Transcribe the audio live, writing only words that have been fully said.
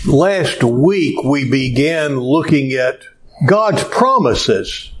Last week, we began looking at God's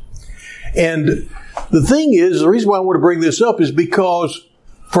promises. And the thing is, the reason why I want to bring this up is because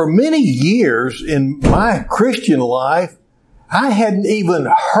for many years in my Christian life, I hadn't even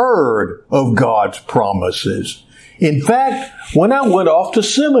heard of God's promises. In fact, when I went off to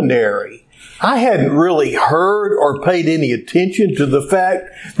seminary, I hadn't really heard or paid any attention to the fact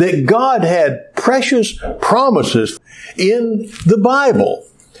that God had precious promises in the Bible.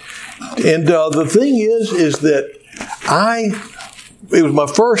 And the thing is that it was my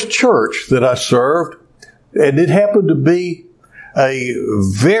first church that I served, and it happened to be a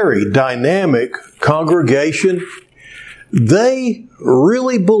very dynamic congregation. They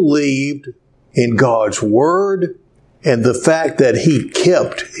really believed in God's Word and the fact that He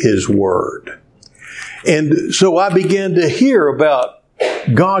kept His Word. And so I began to hear about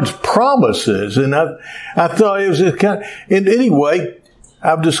God's promises, and I thought it was kind of, and anyway,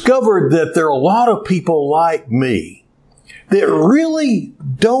 I've discovered that there are a lot of people like me that really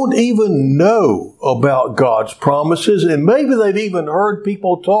don't even know about God's promises, and maybe they've even heard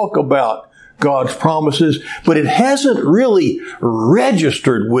people talk about God's promises, but it hasn't really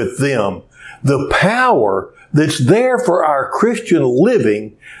registered with them the power that's there for our Christian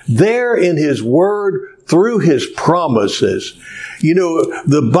living, there in His Word, through His promises. You know,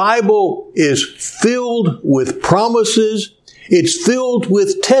 the Bible is filled with promises. It's filled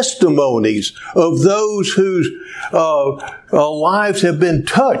with testimonies of those whose lives have been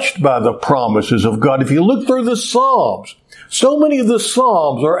touched by the promises of God. If you look through the Psalms, so many of the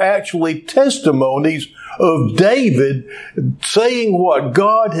Psalms are actually testimonies of David saying what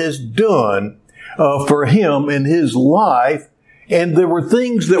God has done for him in his life, and there were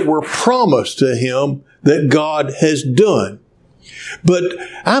things that were promised to him that God has done. But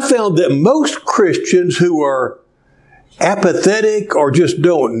I found that most Christians who are apathetic or just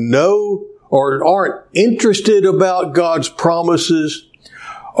don't know or aren't interested about God's promises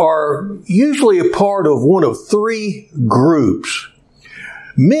are usually a part of one of three groups.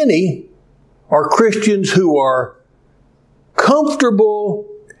 Many are Christians who are comfortable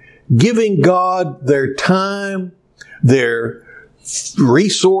giving God their time, their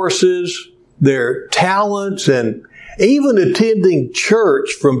resources, their talents, and even attending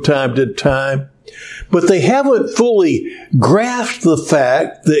church from time to time. But they haven't fully grasped the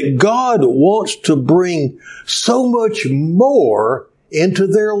fact that God wants to bring so much more into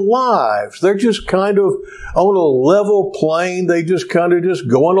their lives. They're just kind of on a level plane. They just kind of just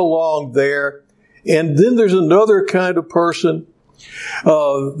going along there. And then there's another kind of person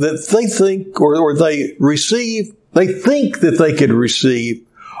that they think or they think that they could receive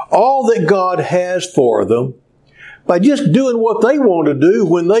all that God has for them by just doing what they want to do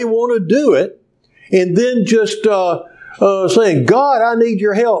when they want to do it. And then just saying, God, I need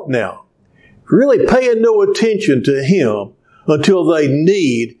your help now. Really paying no attention to Him until they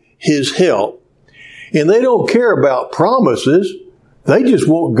need His help. And they don't care about promises. They just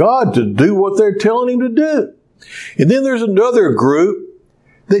want God to do what they're telling Him to do. And then there's another group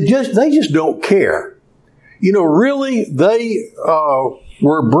that they just don't care. You know, really, they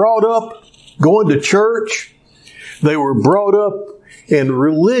were brought up going to church. They were brought up, and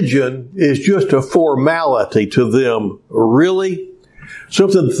religion is just a formality to them, really.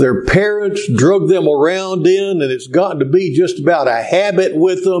 Something that their parents drug them around in, and it's gotten to be just about a habit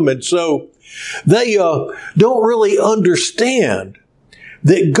with them. And so they don't really understand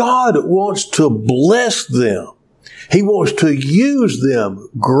that God wants to bless them. He wants to use them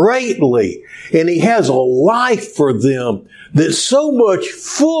greatly, and He has a life for them that's so much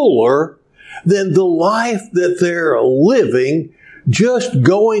fuller than the life that they're living just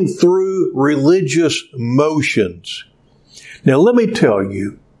going through religious motions. Now, let me tell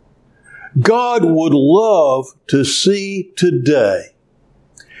you, God would love to see today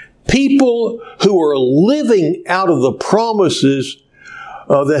people who are living out of the promises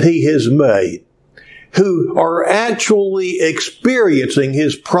that He has made, who are actually experiencing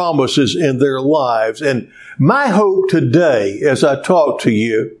His promises in their lives. And my hope today, as I talk to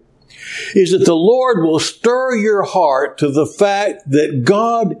you, is that the Lord will stir your heart to the fact that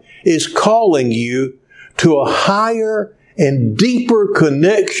God is calling you to a higher and deeper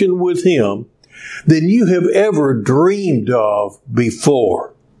connection with Him than you have ever dreamed of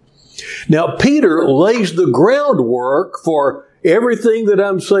before. Now, Peter lays the groundwork for everything that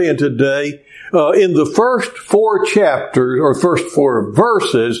I'm saying today in the first four chapters or first four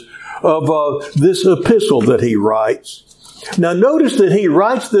verses of this epistle that he writes. Now, notice that he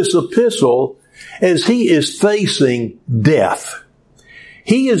writes this epistle as he is facing death.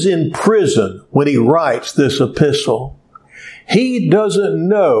 He is in prison when he writes this epistle. he doesn't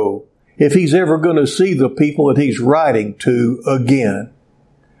know if he's ever going to see the people that he's writing to again.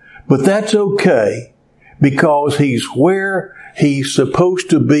 But that's okay, because he's where he's supposed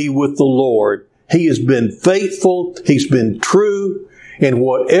to be with the Lord. He has been faithful. He's been true. And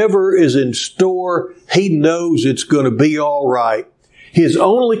whatever is in store, he knows it's going to be all right. His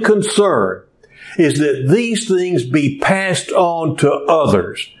only concern is that these things be passed on to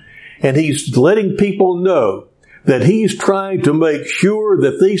others. And he's letting people know that he's trying to make sure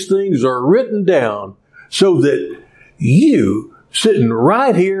that these things are written down so that you, sitting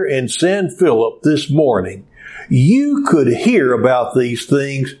right here in San Philip this morning, you could hear about these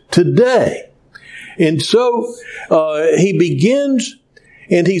things today. And so he begins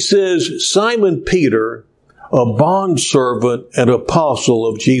and he says, Simon Peter, a bondservant and apostle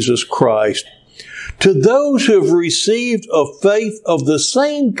of Jesus Christ, to those who have received a faith of the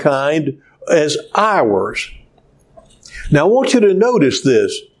same kind as ours. Now I want you to notice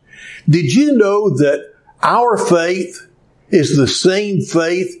this. Did you know that our faith is the same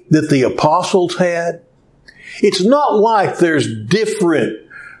faith that the apostles had? It's not like there's different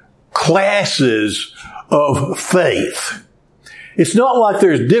classes of faith. It's not like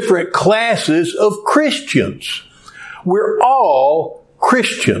there's different classes of Christians. We're all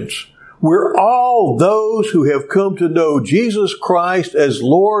Christians. We're all those who have come to know Jesus Christ as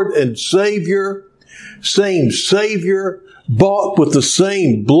Lord and Savior, bought with the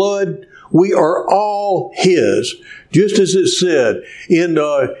same blood. We are all His. Just as it said, in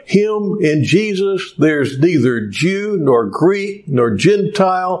Him, in Jesus, there's neither Jew nor Greek nor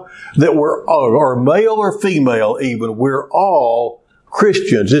Gentile, that we're, or male or female even. We're all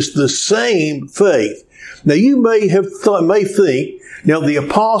Christians. It's the same faith. Now you may think, now the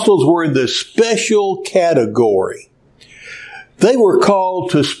apostles were in this special category. They were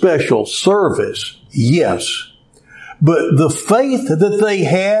called to special service, yes. But the faith that they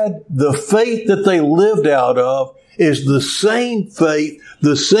had, the faith that they lived out of, is the same faith,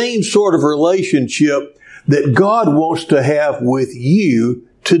 the same sort of relationship that God wants to have with you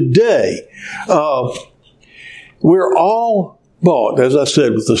today. We're all bought, as I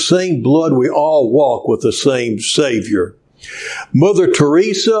said, with the same blood. We all walk with the same Savior. Mother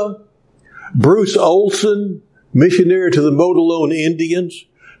Teresa, Bruce Olson, missionary to the Mogollon Indians,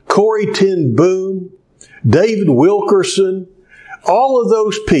 Corrie ten Boom, David Wilkerson, all of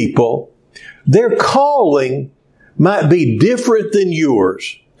those people, their calling might be different than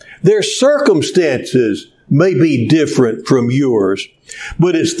yours. Their circumstances may be different from yours,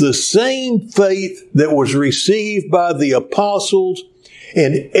 but it's the same faith that was received by the apostles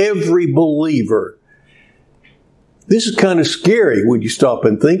and every believer. This is kind of scary when you stop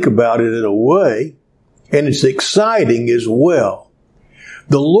and think about it in a way, and it's exciting as well.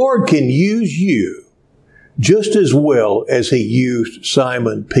 The Lord can use you just as well as He used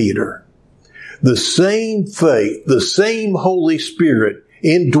Simon Peter. The same faith, the same Holy Spirit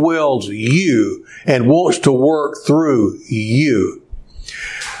indwells you and wants to work through you.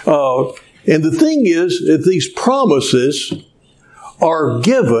 And the thing is that these promises are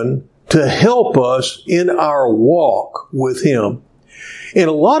given to help us in our walk with Him. And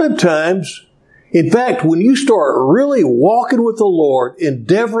a lot of times, in fact, when you start really walking with the Lord,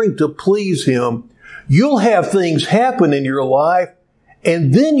 endeavoring to please Him, you'll have things happen in your life,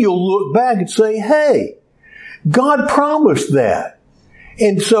 and then you'll look back and say, hey, God promised that.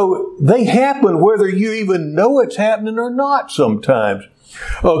 And so they happen whether you even know it's happening or not sometimes.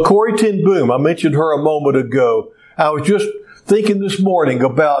 Corrie ten Boom, I mentioned her a moment ago. I was just thinking this morning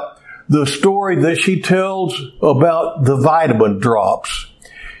about the story that she tells about the vitamin drops.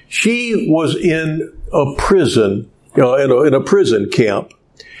 She was in a prison, in a prison camp,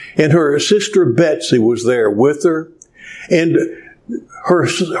 and her sister Betsy was there with her. And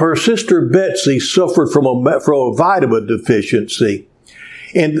her sister Betsy suffered from a vitamin deficiency.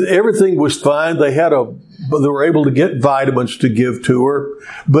 And everything was fine. They were able to get vitamins to give to her.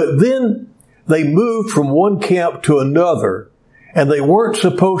 But then they moved from one camp to another, and they weren't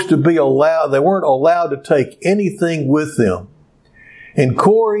allowed to take anything with them. And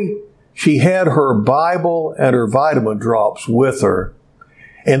Corrie, she had her Bible and her vitamin drops with her.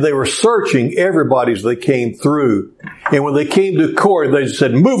 And they were searching everybody as they came through. And when they came to Corrie, they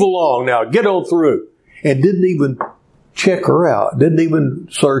said, move along now, get on through. And didn't even check her out, didn't even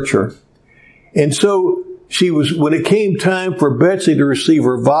search her. And so when it came time for Betsy to receive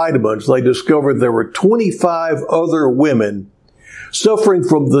her vitamins, they discovered there were 25 other women suffering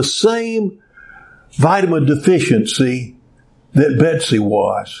from the same vitamin deficiency that Betsy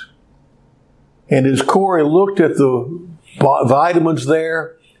was. And as Corrie looked at the vitamins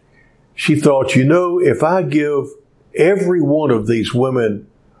there, she thought, if I give every one of these women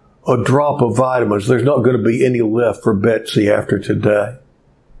a drop of vitamins. There's not going to be any left for Betsy after today.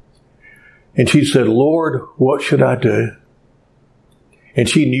 And she said, Lord, what should I do? And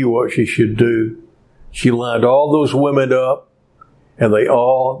she knew what she should do. She lined all those women up, and they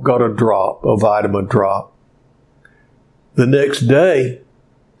all got a drop, a vitamin drop. The next day,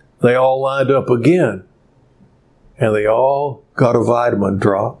 they all lined up again, and they all got a vitamin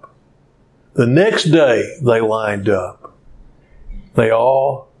drop. The next day, they lined up. They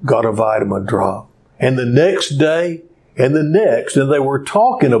all got a vitamin drop. And the next day, and the next, and they were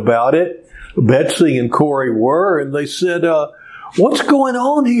talking about it. Betsy and Corey were, and they said, what's going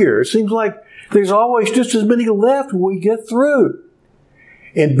on here? It seems like there's always just as many left when we get through.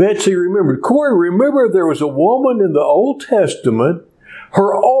 And Betsy remembered, Corey, remember there was a woman in the Old Testament,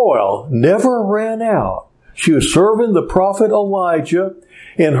 her oil never ran out. She was serving the prophet Elijah,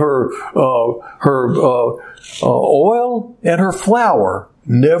 and her oil and her flour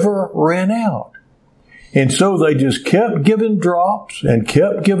never ran out. And so they just kept giving drops and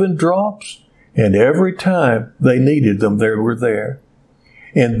kept giving drops, and every time they needed them, they were there.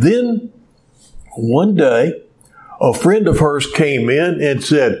 And then one day, a friend of hers came in and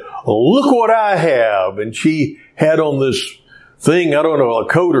said, look what I have. And she had on this thing, I don't know, a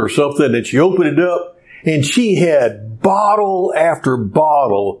coat or something, and she opened it up, and she had bottle after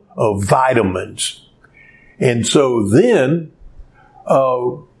bottle of vitamins. And so then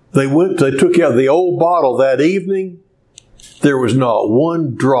they took out the old bottle that evening. There was not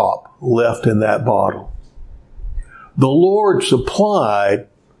one drop left in that bottle. The Lord supplied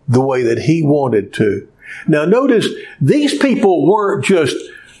the way that He wanted to. Now notice, these people weren't just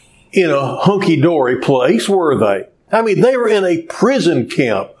in a hunky-dory place, were they? I mean, they were in a prison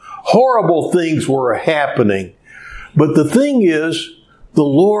camp. Horrible things were happening. But the thing is, the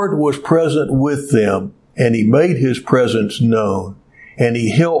Lord was present with them, and He made His presence known, and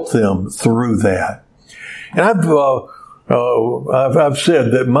He helped them through that. And I've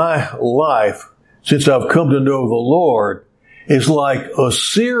said that my life, since I've come to know the Lord, is like a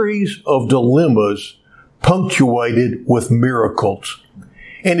series of dilemmas punctuated with miracles.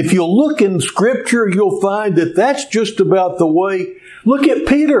 And if you look in Scripture, you'll find that that's just about the way. Look at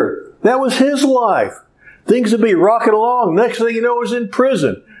Peter. That was his life. Things would be rocking along. Next thing you know, he's in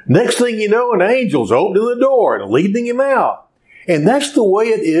prison. Next thing you know, an angel's opening the door and leading him out. And that's the way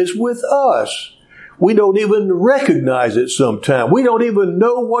it is with us. We don't even recognize it sometimes. We don't even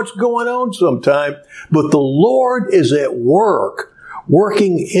know what's going on sometimes. But the Lord is at work,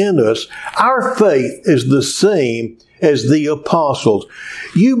 working in us. Our faith is the same as the apostles.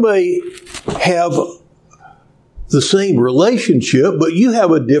 You may have the same relationship, but you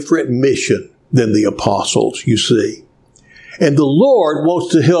have a different mission than the apostles, you see. And the Lord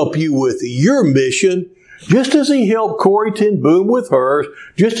wants to help you with your mission, just as He helped Corrie ten Boom with hers,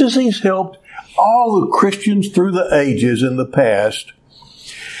 just as He's helped all the Christians through the ages in the past.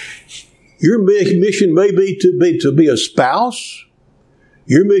 Your mission may be to be a spouse.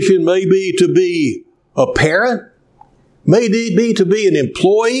 Your mission may be to be a parent. May be to be an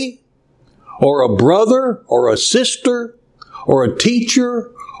employee, or a brother, or a sister, or a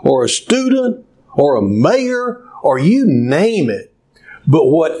teacher, or a student, or a mayor, or you name it. But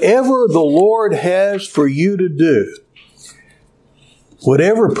whatever the Lord has for you to do,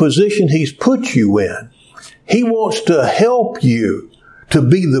 whatever position He's put you in, He wants to help you to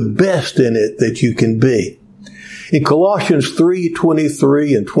be the best in it that you can be. In Colossians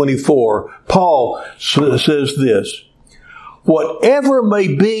 3:23 and 24, Paul says this, whatever may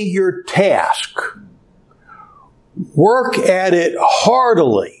be your task, work at it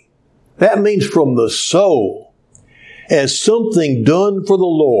heartily. That means from the soul, as something done for the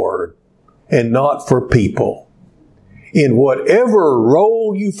Lord and not for people. In whatever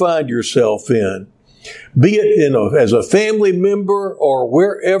role you find yourself in, be it as a family member or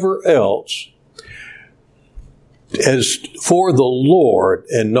wherever else, as for the Lord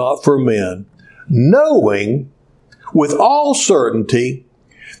and not for men, knowing with all certainty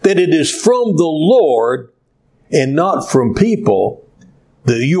that it is from the Lord and not from people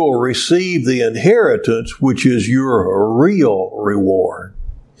that you will receive the inheritance, which is your real reward.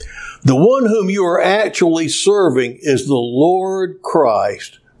 The one whom you are actually serving is the Lord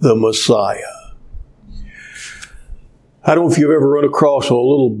Christ, the Messiah. I don't know if you've ever run across a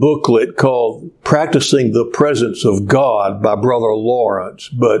little booklet called Practicing the Presence of God by Brother Lawrence,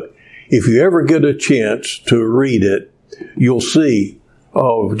 but if you ever get a chance to read it, you'll see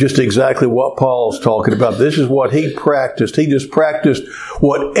just exactly what Paul's talking about. This is what he practiced. He just practiced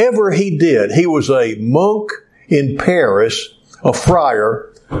whatever he did. He was a monk in Paris, a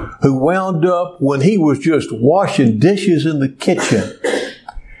friar, who wound up, when he was just washing dishes in the kitchen,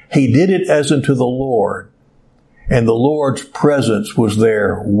 he did it as unto the Lord. And the Lord's presence was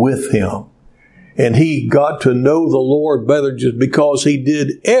there with him. And he got to know the Lord better just because he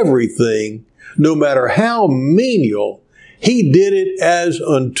did everything, no matter how menial, he did it as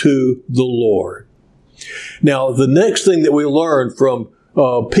unto the Lord. Now, the next thing that we learn from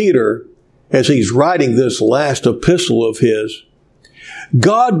Peter, as he's writing this last epistle of his,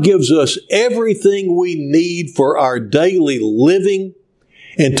 God gives us everything we need for our daily living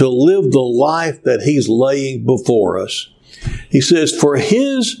and to live the life that he's laying before us. He says, for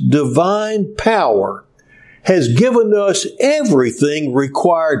his divine power has given us everything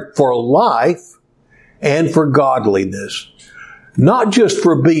required for life and for godliness. Not just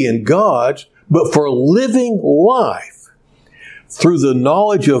for being God's, but for living life through the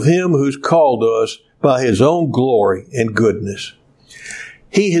knowledge of him who's called us by his own glory and goodness.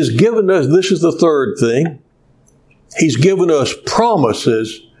 He has given us, this is the third thing, he's given us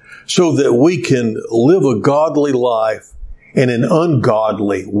promises so that we can live a godly life in an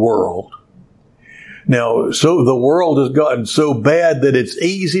ungodly world. Now, so the world has gotten so bad that it's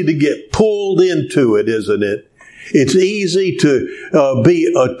easy to get pulled into it, isn't it? It's easy to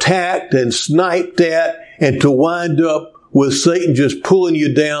be attacked and sniped at and to wind up with Satan just pulling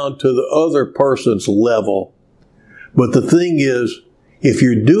you down to the other person's level. But the thing is, if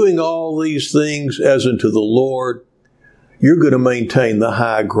you're doing all these things as unto the Lord, you're going to maintain the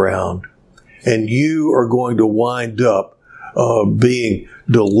high ground. And you are going to wind up being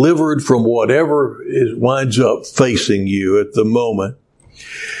delivered from whatever winds up facing you at the moment.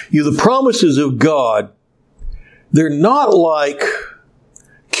 The promises of God, they're not like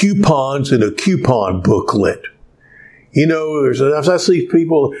coupons in a coupon booklet. You know, as I see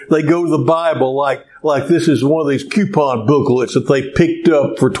people, they go to the Bible like this is one of these coupon booklets that they picked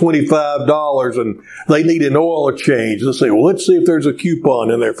up for $25 and they need an oil change. They'll say, well, let's see if there's a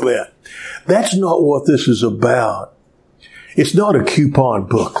coupon in there for that. That's not what this is about. It's not a coupon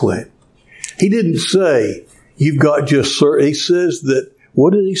booklet. He didn't say, you've got just certain. He says that,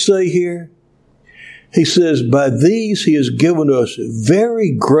 what did he say here? He says, by these he has given us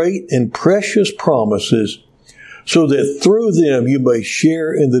very great and precious promises, so that through them you may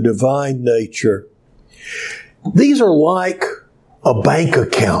share in the divine nature. These are like a bank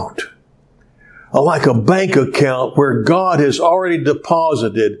account. Like a bank account where God has already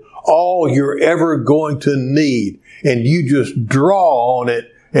deposited all you're ever going to need, and you just draw on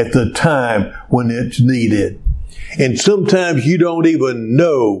it at the time when it's needed. And sometimes you don't even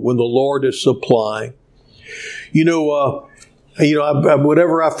know when the Lord is supplying. Whenever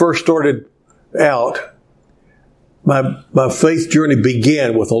I first started out, my faith journey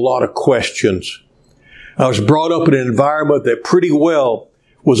began with a lot of questions. I was brought up in an environment that pretty well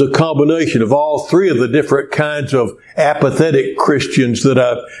was a combination of all three of the different kinds of apathetic Christians that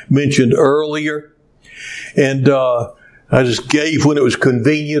I mentioned earlier. And I just gave when it was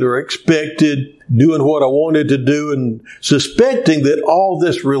convenient or expected, doing what I wanted to do, and suspecting that all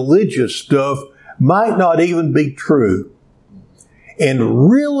this religious stuff might not even be true. And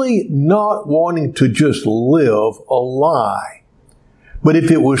really not wanting to just live a lie. But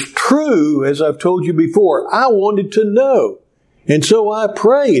if it was true, as I've told you before, I wanted to know. And so I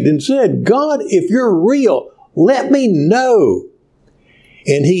prayed and said, God, if you're real, let me know.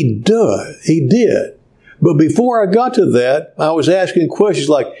 And He did. But before I got to that, I was asking questions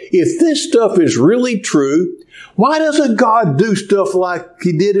like, if this stuff is really true, why doesn't God do stuff like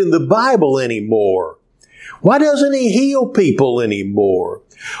He did in the Bible anymore? Why doesn't He heal people anymore?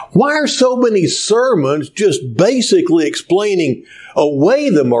 Why are so many sermons just basically explaining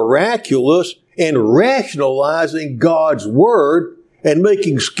away the miraculous and rationalizing God's Word and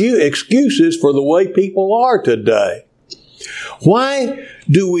making excuses for the way people are today? Why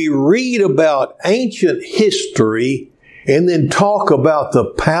do we read about ancient history and then talk about the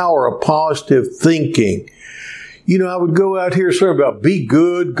power of positive thinking? You know, I would go out here saying about be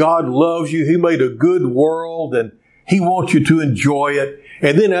good, God loves you, He made a good world, and He wants you to enjoy it.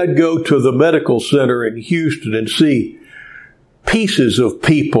 And then I'd go to the medical center in Houston and see pieces of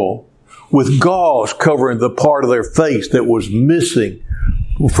people with gauze covering the part of their face that was missing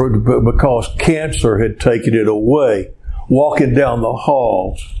because cancer had taken it away, walking down the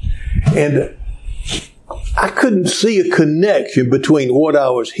halls. And I couldn't see a connection between what I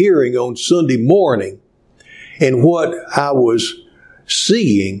was hearing on Sunday morning and what I was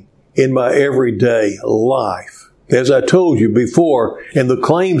seeing in my everyday life. As I told you before, in the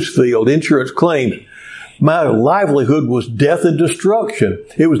claims field, insurance claims, my livelihood was death and destruction.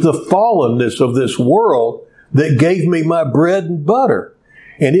 It was the fallenness of this world that gave me my bread and butter.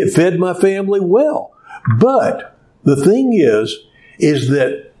 and it fed my family well. But the thing is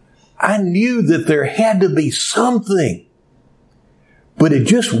that I knew that there had to be something, but it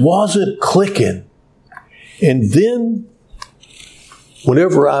just wasn't clicking. And then,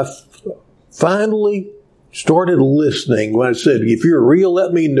 whenever I finally started listening, when I said, if you're real,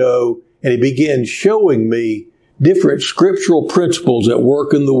 let me know, and he began showing me different scriptural principles at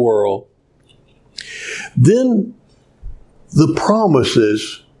work in the world, then the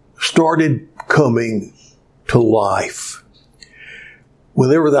promises started coming to life.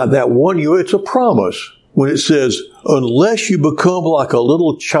 Whenever that one, it's a promise. When it says, unless you become like a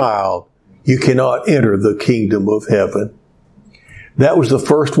little child, you cannot enter the kingdom of heaven. That was the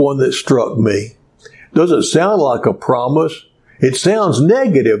first one that struck me. Doesn't sound like a promise. It sounds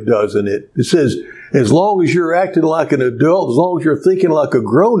negative, doesn't it? It says, as long as you're acting like an adult, as long as you're thinking like a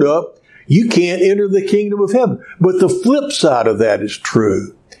grown-up, you can't enter the kingdom of heaven. But the flip side of that is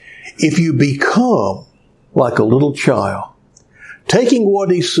true. If you become like a little child, taking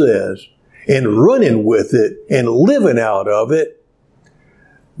what he says and running with it and living out of it,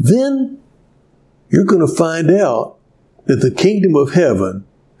 then you're going to find out that the kingdom of heaven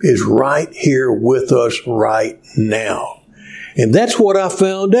is right here with us right now. And that's what I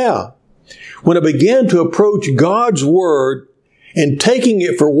found out. When I began to approach God's Word and taking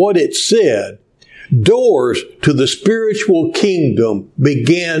it for what it said, doors to the spiritual kingdom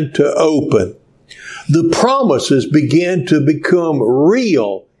began to open. The promises began to become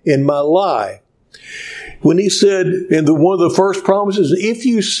real in my life. When he said, in one of the first promises, if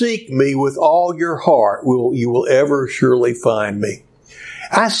you seek me with all your heart, you will ever surely find me.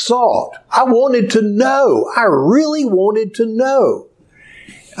 I sought. I wanted to know. I really wanted to know.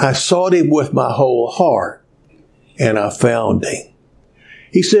 I sought him with my whole heart, and I found him.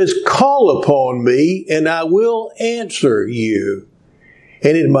 He says, call upon me, and I will answer you.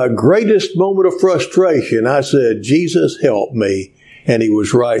 And in my greatest moment of frustration, I said, Jesus, help me. And he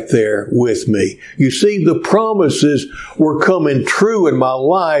was right there with me. You see, the promises were coming true in my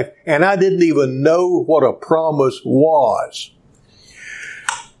life, and I didn't even know what a promise was.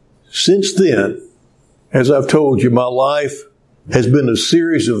 Since then, as I've told you, my life has been a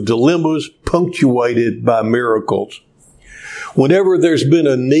series of dilemmas punctuated by miracles. Whenever there's been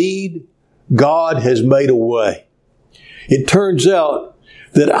a need, God has made a way. It turns out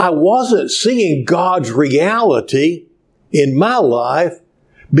that I wasn't seeing God's reality in my life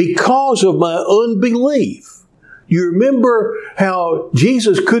because of my unbelief. You remember how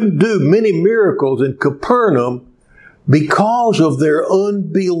Jesus couldn't do many miracles in Capernaum because of their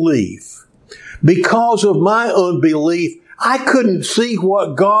unbelief. Because of my unbelief, I couldn't see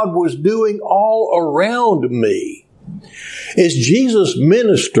what God was doing all around me. As Jesus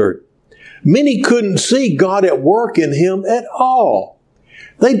ministered, many couldn't see God at work in him at all.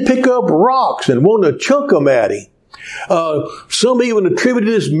 They'd pick up rocks and want to chunk them at him. Some even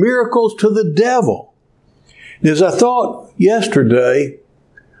attributed his miracles to the devil. As I thought yesterday,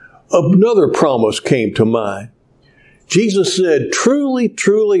 another promise came to mind. Jesus said, truly,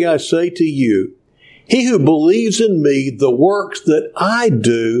 truly, I say to you, he who believes in me, the works that I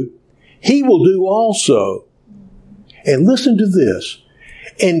do, he will do also. And listen to this.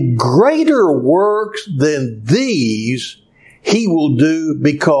 And greater works than these he will do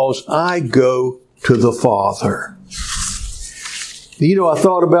because I go to the Father. I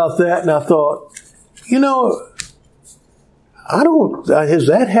thought about that and I thought, has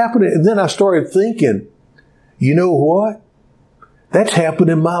that happened? And then I started thinking, you know what? That's happened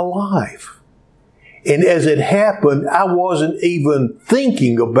in my life. And as it happened, I wasn't even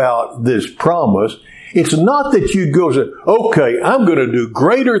thinking about this promise. It's not that you go and say, okay, I'm going to do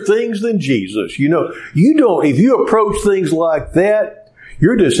greater things than Jesus. You don't, if you approach things like that,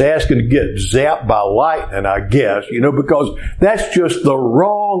 you're just asking to get zapped by lightning, I guess, because that's just the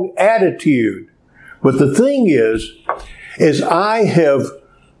wrong attitude. But the thing is, as I have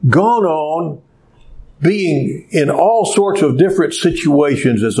gone on being in all sorts of different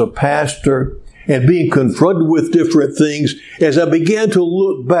situations as a pastor and being confronted with different things, as I began to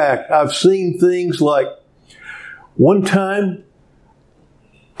look back, I've seen things like one time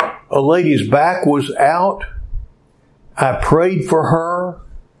a lady's back was out. I prayed for her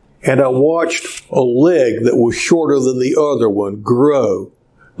and I watched a leg that was shorter than the other one grow.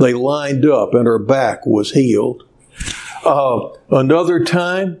 They lined up and her back was healed. Another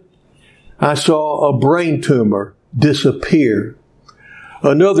time I saw a brain tumor disappear.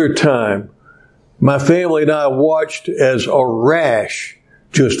 Another time my family and I watched as a rash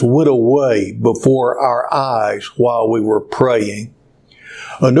just went away before our eyes while we were praying.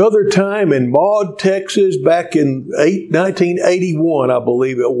 Another time in Maud, Texas, back in 1981, I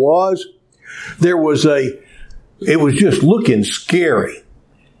believe it was, it was just looking scary.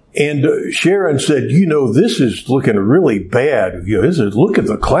 And Sharon said, this is looking really bad. Look at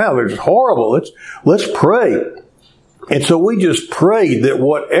the cloud. It's horrible. Let's pray. And so we just prayed that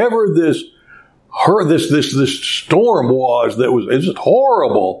whatever this storm was, it's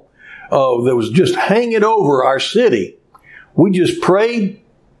horrible, that was just hanging over our city. We just prayed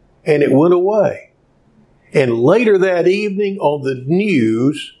and it went away. And later that evening on the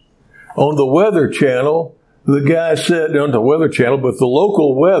news, on the Weather Channel, the guy said, on the Weather Channel, but the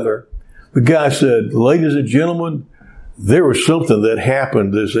local weather, the guy said, ladies and gentlemen, there was something that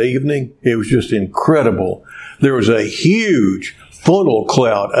happened this evening. It was just incredible. There was a huge funnel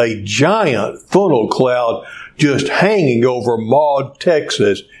cloud, a giant funnel cloud just hanging over Maud,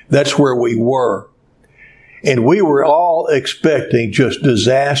 Texas. That's where we were. And we were all expecting just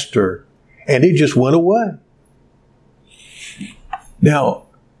disaster. And it just went away. Now,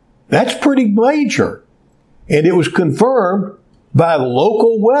 that's pretty major. And it was confirmed by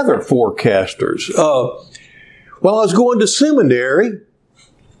local weather forecasters. While I was going to seminary,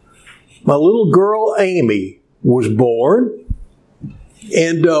 my little girl Amy was born.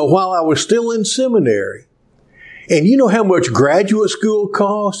 And while I was still in seminary, and you know how much graduate school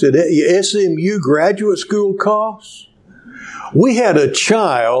costs at SMU graduate school costs? We had a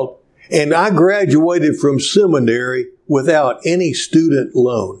child, and I graduated from seminary without any student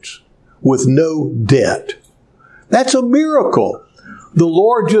loans, with no debt. That's a miracle. The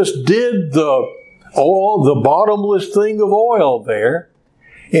Lord just did the bottomless thing of oil there,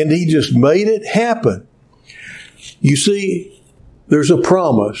 and He just made it happen. You see, there's a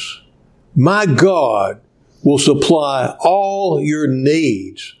promise. My God will supply all your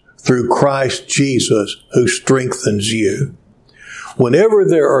needs through Christ Jesus, who strengthens you. Whenever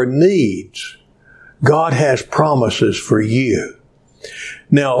there are needs, God has promises for you.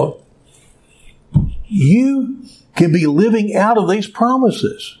 Now, you can be living out of these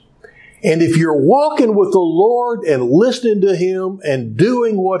promises. And if you're walking with the Lord and listening to Him and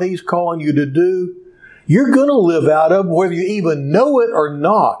doing what He's calling you to do, you're going to live out of them, whether you even know it or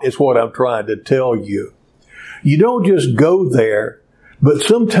not, is what I'm trying to tell you. You don't just go there, but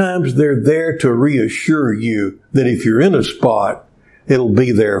sometimes they're there to reassure you that if you're in a spot, it'll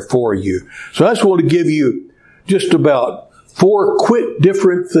be there for you. So I just want to give you just about 4 quick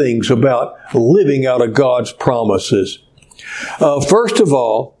different things about living out of God's promises. First of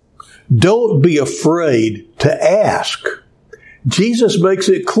all, don't be afraid to ask. Jesus makes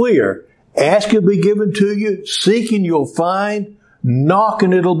it clear. Ask, it'll be given to you. Seek, and you'll find. Knock,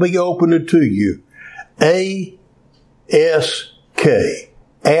 and it'll be opened to you. A-S-K.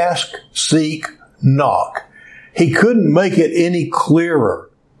 Ask, seek, knock. He couldn't make it any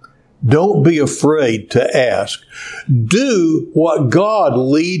clearer. Don't be afraid to ask. Do what God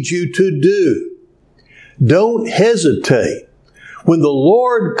leads you to do. Don't hesitate. When the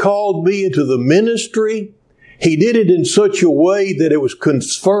Lord called me into the ministry, He did it in such a way that it was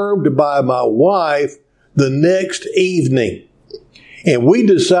confirmed by my wife the next evening. And we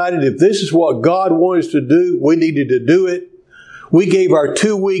decided if this is what God wanted us to do, we needed to do it. We gave our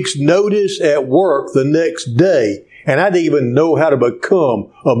 2 weeks notice at work the next day. And I didn't even know how to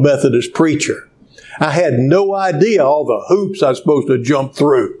become a Methodist preacher. I had no idea all the hoops I was supposed to jump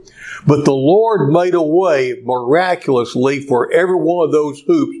through. But the Lord made a way miraculously for every one of those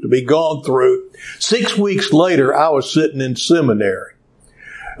hoops to be gone through. 6 weeks later, I was sitting in seminary.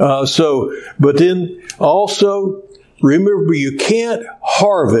 But then also, remember, you can't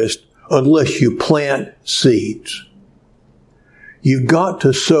harvest unless you plant seeds. You've got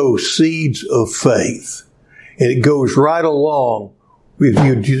to sow seeds of faith. And it goes right along.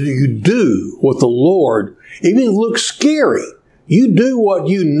 You do what the Lord, even if it looks scary, you do what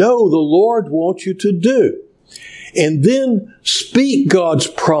you know the Lord wants you to do. And then speak God's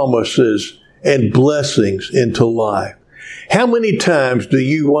promises and blessings into life. How many times do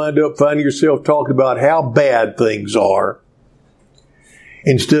you wind up finding yourself talking about how bad things are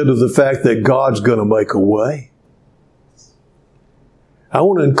instead of the fact that God's going to make a way? I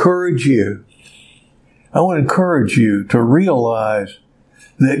want to encourage you to realize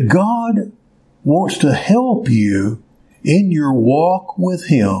that God wants to help you in your walk with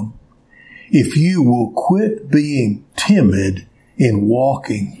Him if you will quit being timid in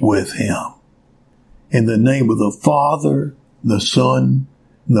walking with Him. In the name of the Father, the Son,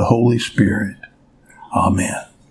 and the Holy Spirit. Amen.